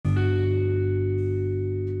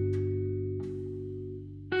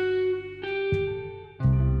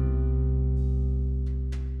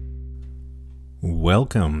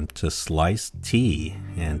Welcome to Sliced Tea,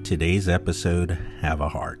 and today's episode, Have a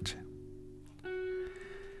Heart.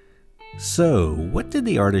 So, what did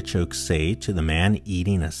the artichoke say to the man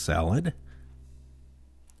eating a salad?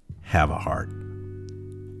 Have a heart.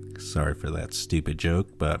 Sorry for that stupid joke,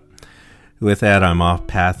 but with that, I'm off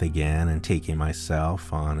path again and taking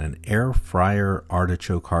myself on an air fryer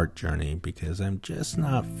artichoke heart journey because I'm just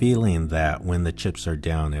not feeling that when the chips are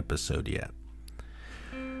down episode yet.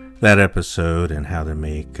 That episode and how to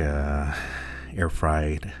make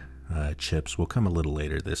air-fried chips will come a little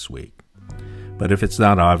later this week. But if it's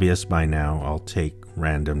not obvious by now, I'll take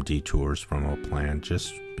random detours from a plan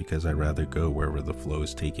just because I'd rather go wherever the flow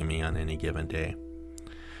is taking me on any given day.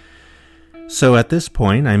 So at this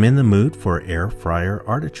point, I'm in the mood for air fryer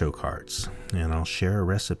artichoke hearts, and I'll share a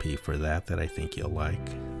recipe for that I think you'll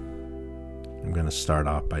like. I'm going to start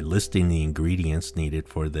off by listing the ingredients needed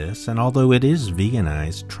for this, and although it is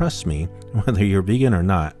veganized, trust me, whether you're vegan or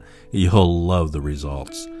not, you'll love the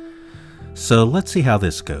results. So let's see how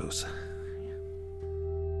this goes.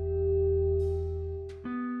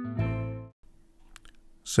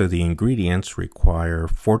 So the ingredients require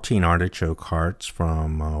 14 artichoke hearts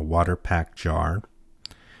from a water-packed jar.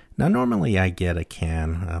 Now normally I get a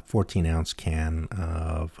 14-ounce can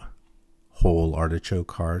of whole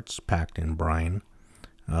artichoke hearts packed in brine.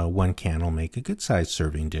 One can will make a good-sized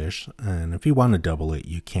serving dish, and if you want to double it,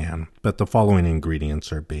 you can. But the following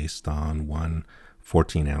ingredients are based on one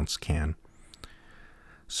 14-ounce can.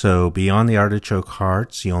 So beyond the artichoke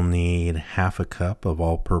hearts, you'll need half a cup of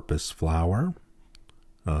all-purpose flour,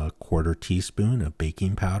 a quarter teaspoon of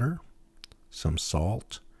baking powder, some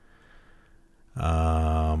salt,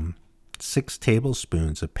 6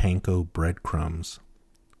 tablespoons of panko breadcrumbs,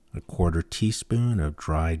 a quarter teaspoon of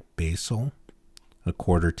dried basil, a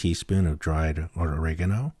quarter teaspoon of dried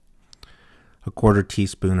oregano, a quarter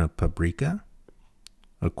teaspoon of paprika,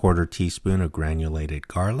 a quarter teaspoon of granulated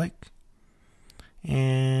garlic,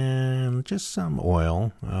 and just some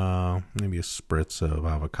oil, maybe a spritz of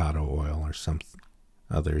avocado oil or some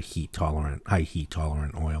other high heat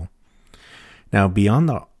tolerant oil. Now, beyond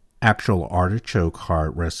the actual artichoke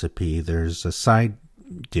heart recipe, there's a side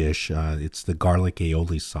dish. It's the garlic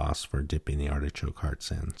aioli sauce for dipping the artichoke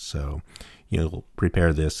hearts in. So you'll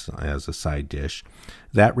prepare this as a side dish.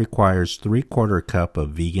 That requires 3/4 cup of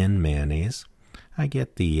vegan mayonnaise. I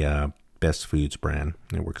get the Best Foods brand.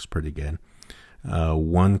 It works pretty good.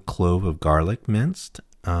 1 clove of garlic minced,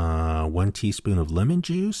 1 teaspoon of lemon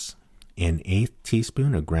juice, an 1/8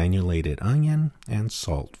 teaspoon of granulated onion, and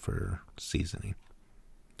salt for seasoning.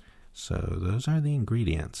 So those are the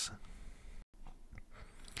ingredients.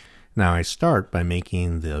 Now I start by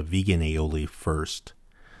making the vegan aioli first.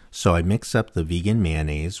 So I mix up the vegan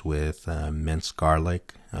mayonnaise with minced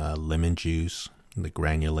garlic, lemon juice, the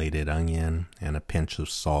granulated onion, and a pinch of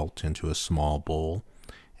salt into a small bowl.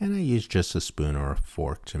 And I use just a spoon or a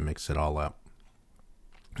fork to mix it all up.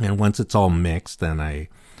 And once it's all mixed, then I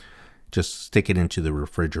just stick it into the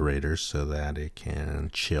refrigerator so that it can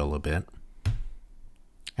chill a bit.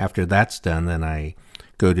 After that's done, then I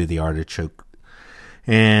go to the artichoke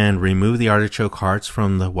and remove the artichoke hearts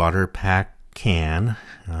from the water-packed can,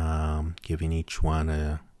 giving each one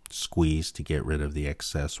a squeeze to get rid of the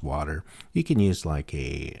excess water. You can use like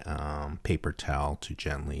a paper towel to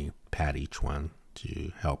gently pat each one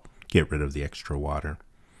to help get rid of the extra water.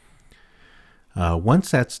 Once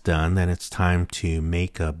that's done, then it's time to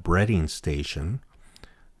make a breading station.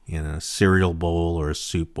 In a cereal bowl or a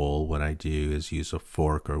soup bowl, what I do is use a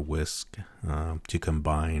fork or whisk to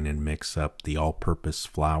combine and mix up the all-purpose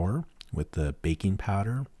flour with the baking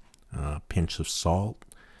powder, a pinch of salt,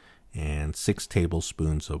 and 6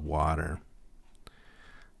 tablespoons of water.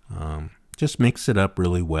 Just mix it up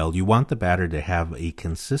really well. You want the batter to have a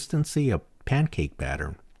consistency of pancake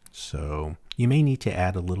batter, so you may need to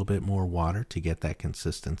add a little bit more water to get that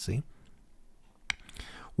consistency.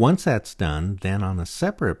 Once that's done, then on a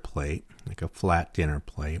separate plate, like a flat dinner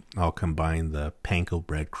plate, I'll combine the panko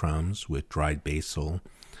breadcrumbs with dried basil,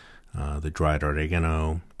 the dried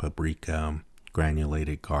oregano, paprika,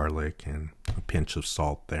 granulated garlic, and a pinch of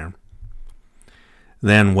salt there.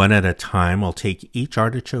 Then one at a time, I'll take each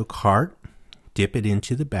artichoke heart, dip it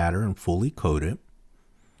into the batter and fully coat it.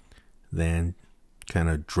 Then kind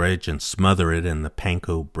of dredge and smother it in the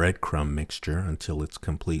panko breadcrumb mixture until it's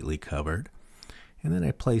completely covered. And then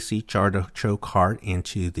I place each artichoke heart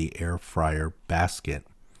into the air fryer basket.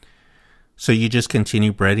 So you just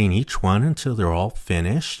continue breading each one until they're all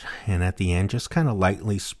finished. And at the end, just kind of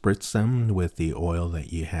lightly spritz them with the oil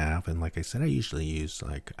that you have. And like I said, I usually use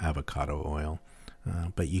like avocado oil,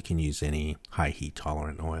 but you can use any high heat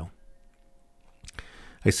tolerant oil.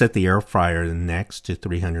 I set the air fryer next to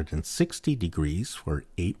 360 degrees for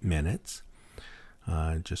 8 minutes.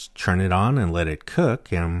 Just turn it on and let it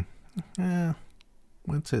cook, and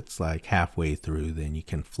once it's like halfway through, then you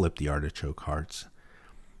can flip the artichoke hearts.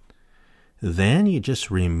 Then you just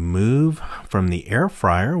remove from the air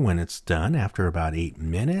fryer when it's done after about 8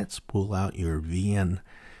 minutes. Pull out your vegan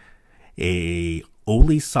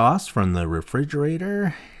aioli sauce from the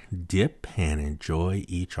refrigerator, dip, and enjoy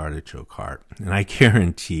each artichoke heart. And I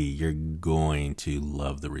guarantee you're going to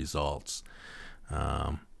love the results.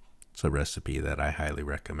 It's a recipe that I highly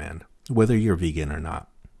recommend. Whether you're vegan or not,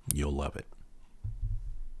 you'll love it.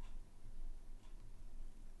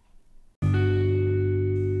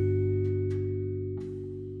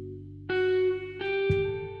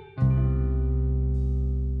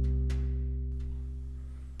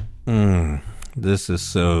 This is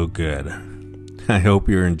so good. I hope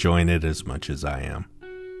you're enjoying it as much as I am.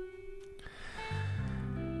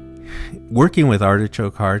 Working with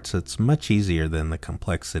artichoke hearts, it's much easier than the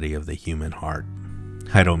complexity of the human heart.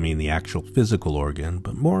 I don't mean the actual physical organ,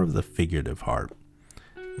 but more of the figurative heart.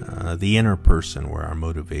 The inner person where our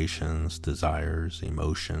motivations, desires,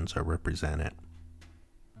 emotions are represented.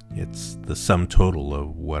 It's the sum total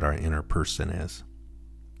of what our inner person is.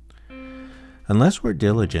 Unless we're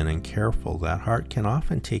diligent and careful, that heart can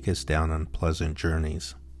often take us down unpleasant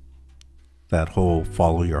journeys. That whole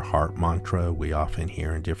follow your heart mantra we often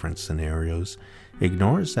hear in different scenarios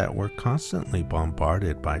ignores that we're constantly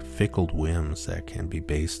bombarded by fickle whims that can be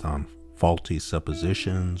based on faulty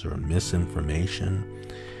suppositions or misinformation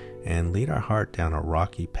and lead our heart down a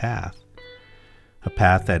rocky path. A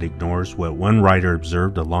path that ignores what one writer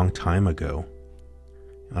observed a long time ago.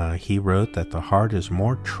 He wrote that the heart is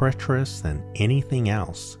more treacherous than anything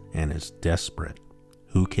else and is desperate.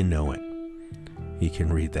 Who can know it? You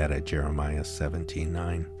can read that at Jeremiah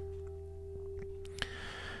 17:9.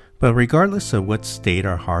 But regardless of what state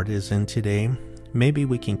our heart is in today, maybe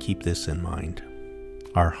we can keep this in mind.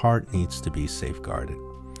 Our heart needs to be safeguarded.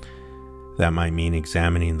 That might mean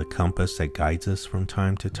examining the compass that guides us from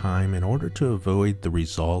time to time in order to avoid the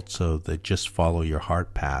results of the just follow your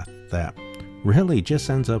heart path that really just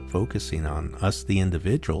ends up focusing on us, the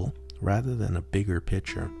individual, rather than a bigger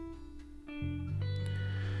picture.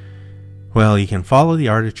 Well, you can follow the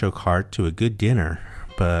artichoke heart to a good dinner,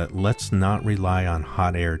 but let's not rely on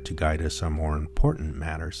hot air to guide us on more important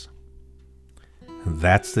matters.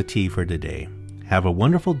 That's the tea for today. Have a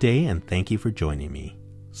wonderful day and thank you for joining me.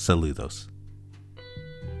 Saludos.